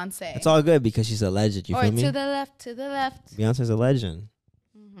play Beyonce. It's all good because she's a legend. You or feel me? to the left. Beyonce's a legend.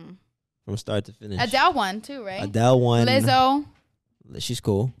 From start to finish. Adele won too, right? Adele won. Lizzo. She's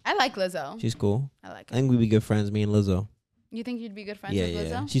cool. I like Lizzo. She's cool. I like I her. think we'd be good friends, me and Lizzo. You think you'd be good friends Yeah, with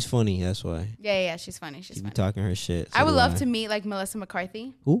yeah. Lizzo? She's funny, that's why. Yeah, she's funny. She's She be funny. talking her shit. I would love to meet like Melissa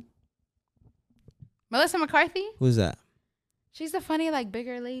McCarthy. Who? Melissa McCarthy? Who's that? She's the funny like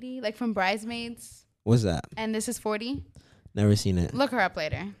bigger lady, like from Bridesmaids. What's that? And This Is 40. Never seen it. Look her up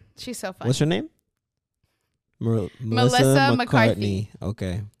later. She's so funny. What's her name? Melissa McCarthy.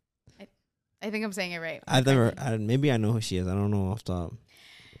 Okay. I think I'm saying it right. I've never. Maybe I know who she is. I don't know off top.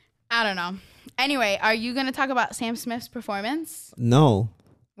 I don't know. Anyway, are you going to talk about Sam Smith's performance? No,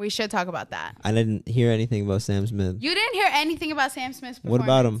 We should talk about that. I didn't hear anything about Sam Smith. You didn't hear anything about Sam Smith's performance? What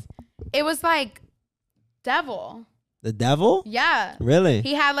about him? It was like devil. The devil? Yeah. Really?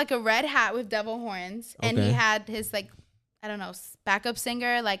 He had like a red hat with devil horns, and he Okay. had his like, I don't know, backup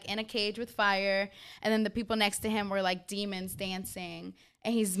singer like in a cage with fire, and then the people next to him were like demons dancing,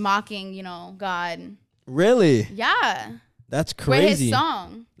 and he's mocking, you know, God. Really? Yeah. That's With crazy. his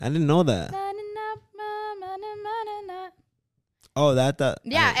song. I didn't know that. Oh, that.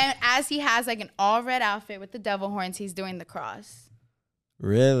 Yeah, and as he has like an all red outfit with the devil horns, he's doing the cross.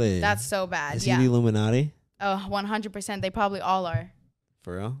 Really? That's so bad. Is Yeah. he the Illuminati? Oh, 100%. They probably all are.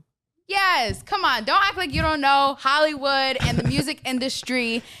 For real? Yes. Come on. Don't act like you don't know Hollywood and the music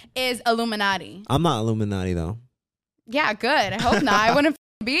industry is Illuminati. I'm not Illuminati though. Yeah, good. I hope not. I wouldn't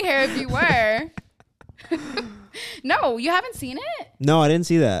be here if you were. No, you haven't seen it? No, I didn't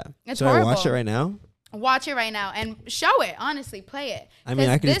see that. It's Should I watch horrible. it right now? Watch it right now and show it. Honestly, play it. I mean,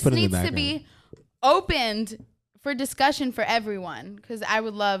 I could 'Cause just put it in the this needs to be opened for discussion for everyone. Because I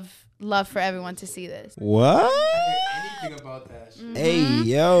would love for everyone to see this. What? Anything about that shit. Hey,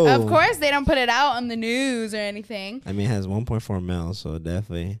 yo. Of course, they don't put it out on the news or anything. I mean, it has 1.4 mil, so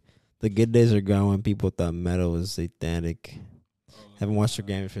definitely. The good days are gone when people thought metal was satanic. Haven't watched the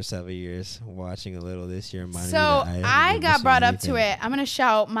Grammy for several years. Watching a little this year. So I got brought up to it. I'm gonna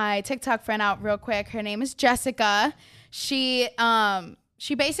shout my TikTok friend out real quick. Her name is Jessica. She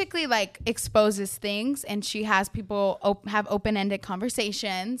basically like exposes things, and she has people have open-ended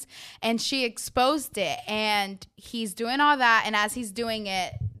conversations, and she exposed it. And he's doing all that, and as he's doing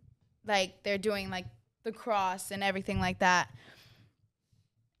it, like they're doing like the cross and everything like that.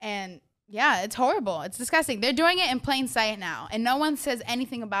 And yeah, it's horrible. It's disgusting. They're doing it in plain sight now, and no one says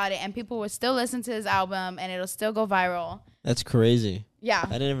anything about it, and people will still listen to his album, and it'll still go viral. That's crazy. Yeah.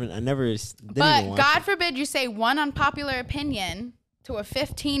 I never didn't But even watch God it. forbid you say one unpopular opinion to a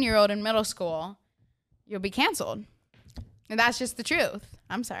 15-year-old in middle school, you'll be canceled. And that's just the truth.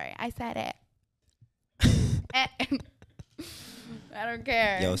 I'm sorry. I said it. I don't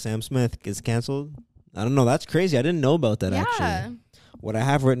care. Yo, Sam Smith gets canceled. I don't know. That's crazy. I didn't know about that, yeah. actually. What I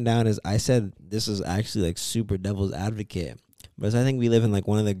have written down is I said this is actually like super devil's advocate. But I think we live in like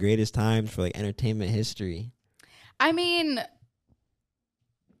one of the greatest times for like entertainment history. I mean,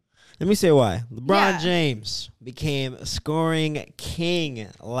 Let me say why. LeBron Yeah. James became a scoring king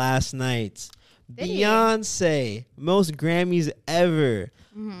last night. Did he? Beyonce, most Grammys ever.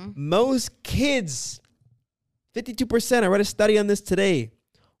 mhm. Most kids, 52%, I read a study on this today,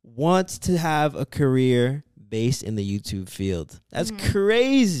 wants to have a career based in the YouTube field. That's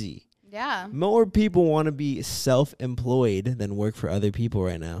crazy. Yeah. More people want to be self-employed than work for other people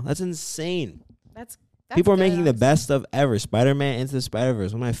right now. That's insane. That's People are good, making the honestly. best stuff ever. Spider-Man Into the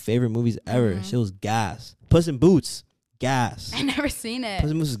Spider-Verse, one of my favorite movies ever. Shit was gas. Puss in Boots, gas. I never seen it.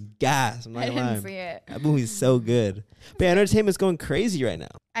 Puss in Boots is gas. I'm not I gonna lie. didn't see it. That movie's so good. But yeah, entertainment's going crazy right now.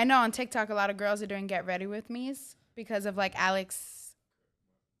 I know on TikTok a lot of girls are doing get ready with me's because of like Alex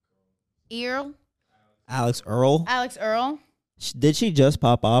Earl. Alex Earl. Alex Earl. Did she just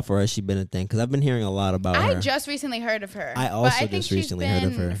pop off, or has she been a thing? Because I've been hearing a lot about her. I just recently heard of her. I also just recently heard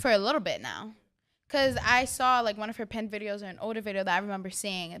of her for a little bit now. Because I saw like one of her pinned videos or an older video that I remember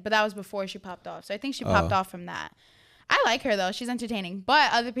seeing, but that was before she popped off. So I think she popped off from that. I like her though; she's entertaining.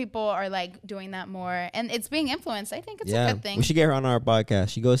 But other people are like doing that more, and it's being influenced. I think it's a good thing. We should get her on our podcast.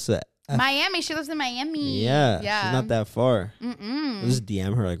 She goes to Miami. She lives in Miami. Yeah, she's not that far. I'll just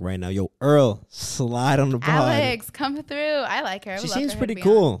DM her like right now. Yo, Earl, slide on the pod. Alex, come through. I like her. She seems pretty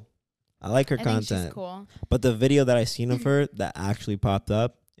cool. I like her content. Think she's cool. But the video that I seen of her that actually popped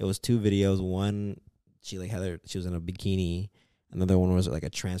up, it was 2 videos. One, she like she was in a bikini. Another one was like a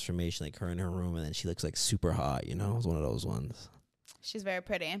transformation, like her in her room, and then she looks like super hot. You know, it was one of those ones. She's very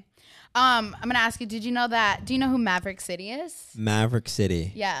pretty. I'm gonna ask you. Do you know who Maverick City is? Maverick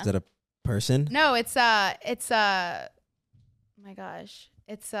City. Yeah. Is that a person? No, it's oh my gosh,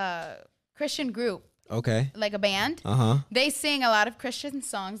 it's a Christian group. Okay. Like a band. They sing a lot of Christian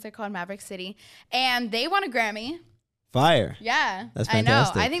songs. They're called Maverick City, and they won a Grammy. Fire. Yeah, that's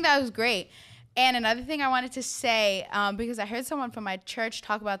fantastic. I know. I think that was great. And another thing I wanted to say, because I heard someone from my church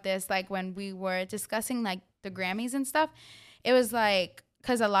talk about this, like when we were discussing like the Grammys and stuff, it was like,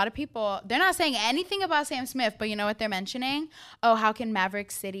 because a lot of people, they're not saying anything about Sam Smith, but you know what they're mentioning? Oh, how can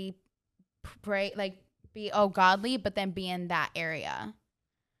Maverick City be godly, but then be in that area?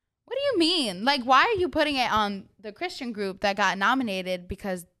 What do you mean? Like, why are you putting it on the Christian group that got nominated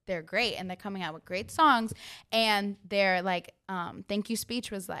because they're great and they're coming out with great songs, and their like thank you speech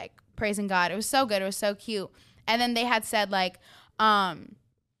was like praising God. It was so good. It was so cute. And then they had said like God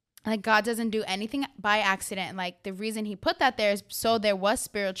doesn't do anything by accident. Like the reason he put that there is so there was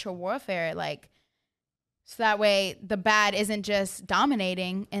spiritual warfare, like so that way the bad isn't just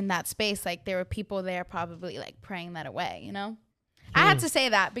dominating in that space. Like there were people there probably like praying that away, you know? I had to say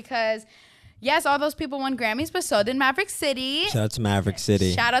that because yes, all those people won Grammys, but so did Maverick City. Shout out to Maverick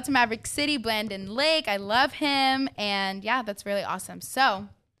City. Shout out to Maverick City, Blandon Lake. I love him. And yeah, that's really awesome. So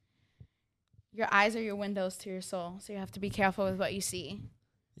your eyes are your windows to your soul. So you have to be careful with what you see.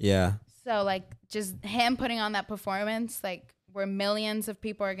 Yeah. So like just him putting on that performance, like where millions of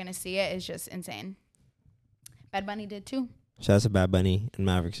people are going to see it, is just insane. Bad Bunny did too. Shout out to Bad Bunny in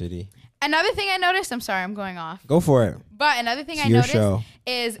Maverick City. Another thing I noticed, I'm sorry, I'm going off. Go for it. But another thing I noticed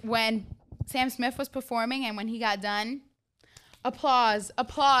is when Sam Smith was performing and when he got done, applause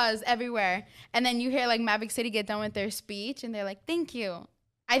everywhere. And then you hear like Maverick City get done with their speech and they're like, thank you.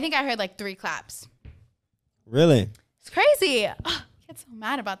 I think I heard like 3 claps. Really? It's crazy. Oh, I get so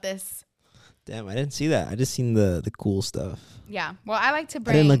mad about this. Damn, I didn't see that. I just seen the cool stuff. Yeah. Well, I like to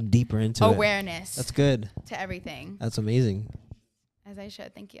bring I didn't look deeper into awareness. That's good. To everything. That's amazing. As I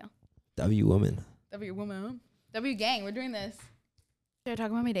should. Thank you. W woman. W woman. W gang. We're doing this. Should I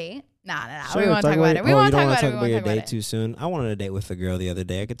talk about my date? Nah. Sure, we want to talk about it. We want to talk about your date too soon. I wanted a date with a girl the other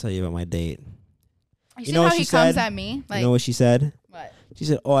day. I could tell you about my date. You know how he comes at me? Like, you know what she said? What? She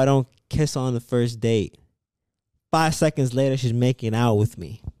said, "Oh, I don't kiss on the first date." 5 seconds later, she's making out with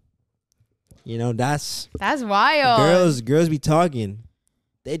me. You know, that's wild. Girls be talking.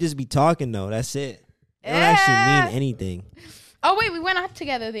 They just be talking though. That's it. They don't actually mean anything. Oh wait, we went out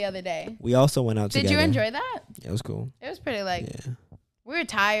together the other day. We also went out together. Did you enjoy that? Yeah, it was cool. It was pretty we were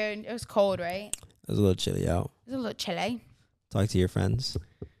tired. It was cold, right? It was a little chilly out. It was a little chilly. Talk to your friends.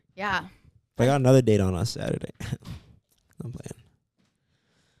 Yeah. But I got another date on us Saturday. I'm playing.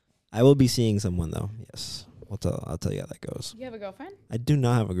 I will be seeing someone though. Yes. I'll tell you how that goes. You have a girlfriend? I do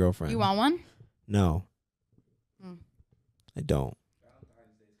not have a girlfriend. You want one? No. I don't.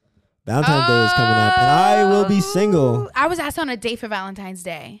 Valentine's Day is coming up, and I will be single. I was asked on a date for Valentine's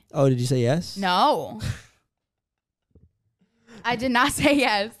Day. Oh, did you say yes? No. I did not say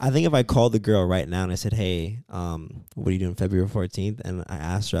yes. I think if I called the girl right now and I said, hey, what are you doing February 14th? And I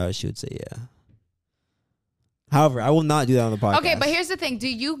asked her out, she would say yeah. However, I will not do that on the podcast. Okay, but here's the thing. Do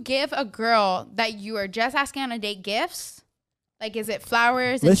you give a girl that you are just asking on a date gifts? Like, is it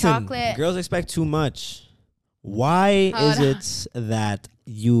flowers and chocolate? Girls expect too much. Why is it that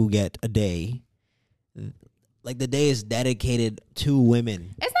you get a day? Like, the day is dedicated to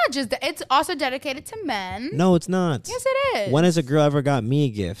women. It's not just that. It's also dedicated to men. No, it's not. Yes, it is. When has a girl ever got me a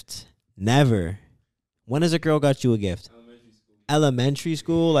gift? Never. When has a girl got you a gift? Elementary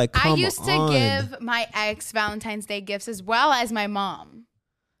school? Like, come on. I used to give my ex Valentine's Day gifts as well as my mom.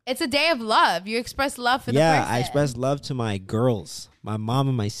 It's a day of love. You express love for the person. Yeah, I express love to my girls, my mom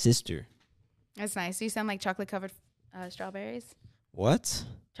and my sister. That's nice. Do you send like chocolate-covered strawberries? What?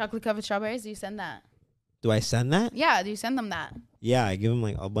 Chocolate-covered strawberries? Do you send that? Do I send that? Yeah, do you send them that? Yeah, I give him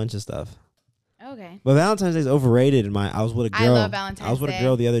like a bunch of stuff. Okay. But Valentine's Day is overrated. I was with a girl. I love Valentine's Day. I was with a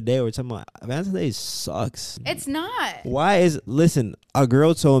girl the other day. We were talking about Valentine's Day sucks. It's not. Listen, a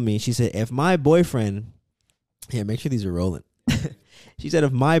girl told me, she said, if my boyfriend, here, make sure these are rolling. She said,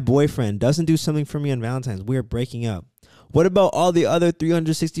 if my boyfriend doesn't do something for me on Valentine's, we're breaking up. What about all the other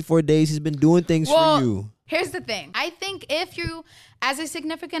 364 days he's been doing things for you? Here's the thing. I think if you, as a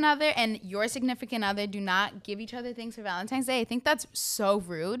significant other and your significant other do not give each other things for Valentine's Day, I think that's so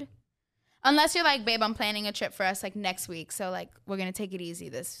rude. Unless you're like, babe, I'm planning a trip for us like next week. So like, we're going to take it easy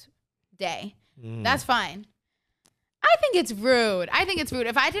this day. That's fine. I think it's rude.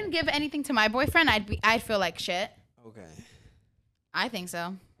 If I didn't give anything to my boyfriend, I'd feel like shit. Okay. I think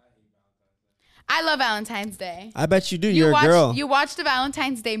so. I love Valentine's Day. I bet you do. You're a girl. You watched the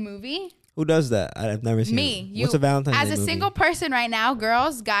Valentine's Day movie? Who does that? I've never seen it. What's a Valentine's Day movie? As a single person right now,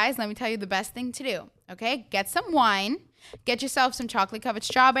 girls, guys, let me tell you the best thing to do. Okay? Get some wine. Get yourself some chocolate-covered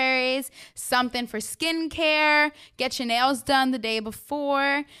strawberries, something for skincare. Get your nails done the day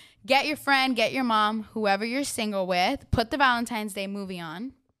before. Get your friend, get your mom, whoever you're single with. Put the Valentine's Day movie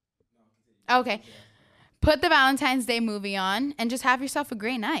on. Okay. Put the Valentine's Day movie on and just have yourself a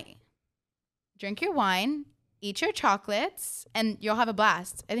great night. Drink your wine, eat your chocolates, and you'll have a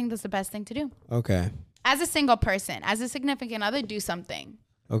blast. I think that's the best thing to do. Okay. As a single person, as a significant other, do something.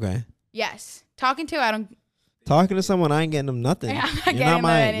 Okay. Yes. Talking to someone, I ain't getting them nothing. I'm not getting them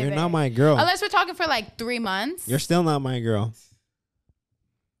anything. You're not my girl. Unless we're talking for like 3 months. You're still not my girl.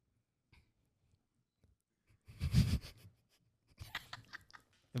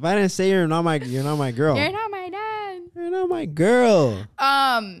 If I didn't say you're not my girl. You're not my dad. You're not my girl.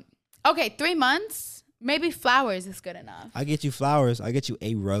 Okay, 3 months. Maybe flowers is good enough. I'll get you flowers. I'll get you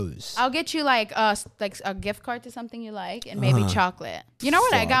a rose. I'll get you like a gift card to something you like and maybe chocolate. You know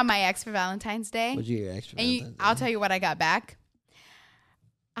what I got my ex for Valentine's Day? What'd you get extra? I'll tell you what I got back.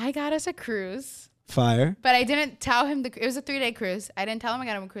 I got us a cruise. Fire. But I didn't tell him it was a 3-day cruise. I didn't tell him I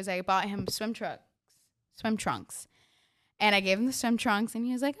got him a cruise. I bought him swim trunks. And I gave him the swim trunks and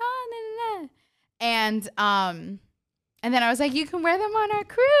he was like, oh, no. And then I was like, you can wear them on our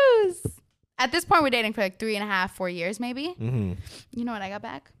cruise. At this point, we're dating for like 3.5, 4 years, maybe. Mm-hmm. You know what I got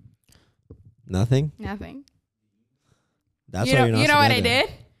back? Nothing. That's why you're not You know what I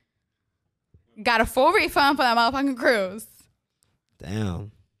did? Got a full refund for that motherfucking cruise.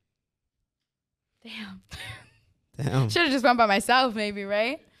 Damn. Should have just went by myself, maybe,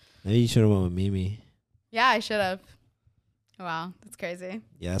 right? Maybe you should have went with Mimi. Yeah, I should have. Wow, that's crazy.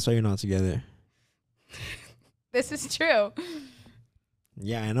 Yeah, that's why you're not together. This is true.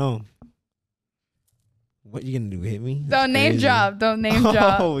 Yeah, I know. What you gonna do? Hit me? Don't name drop.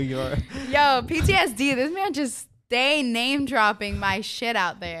 Oh, you're. Yo, PTSD. This man just stay name dropping my shit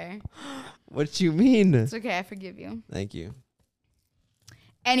out there. What you mean? It's okay. I forgive you. Thank you.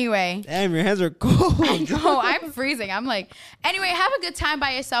 Anyway. Damn, your hands are cold. I know. I'm freezing. I'm like, anyway, have a good time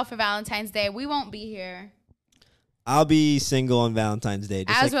by yourself for Valentine's Day. We won't be here. I'll be single on Valentine's Day.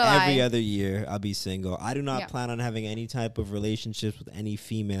 Just As like will every I. other year, I'll be single. I do not plan on having any type of relationships with any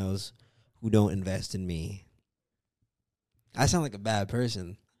females who don't invest in me. I sound like a bad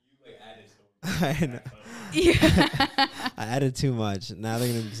person. I know. Yeah. I added too much. Now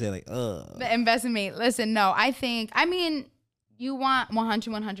they're going to say like, ugh. Invest in me. Listen, no, you want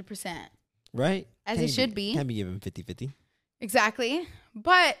 100%. Right? As it should be. Can't be given 50-50. Exactly.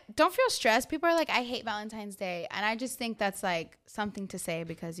 But don't feel stressed. People are like, I hate Valentine's Day. And I just think that's like something to say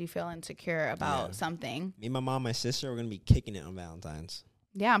because you feel insecure about something. Me, my mom, my sister, we're going to be kicking it on Valentine's.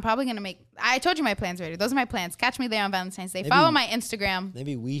 Yeah, I'm probably going to I told you my plans already. Those are my plans. Catch me there on Valentine's Day. Follow my Instagram.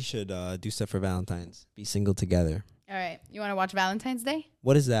 Maybe we should do stuff for Valentine's. Be single together. All right. You want to watch Valentine's Day?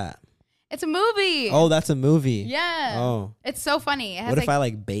 What is that? It's a movie. Oh, that's a movie. Yeah. Oh. It's so funny. It has what if I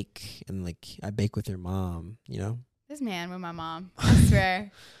like bake and like I bake with your mom, you know? This man with my mom. I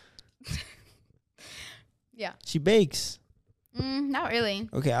swear. Yeah. She bakes. Not really.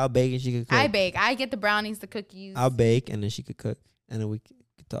 Okay, I'll bake and she could cook. I bake. I get the brownies, the cookies. I'll bake and then she could cook and then we could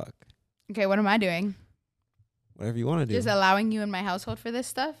talk. Okay, what am I doing? Whatever you want to do. Just allowing you in my household for this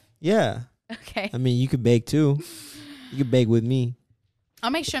stuff? Yeah. Okay. I mean, you could bake too. You could bake with me. I'll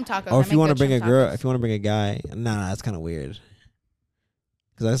make shrimp tacos. Or if you want to bring a girl, if you want to bring a guy, nah, that's kind of weird.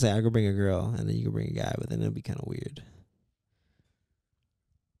 Because I say I could bring a girl and then you could bring a guy, but then it'll be kind of weird.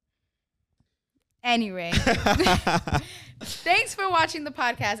 Anyway. Thanks for watching the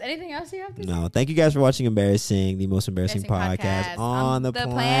podcast. Anything else you have to say? No, thank you guys for watching the most embarrassing podcast on the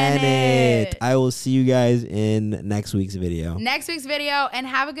planet. I will see you guys in next week's video. And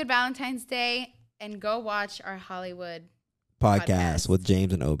have a good Valentine's Day and go watch our Hollywood podcast with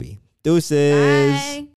James and Obi. Deuces. Bye.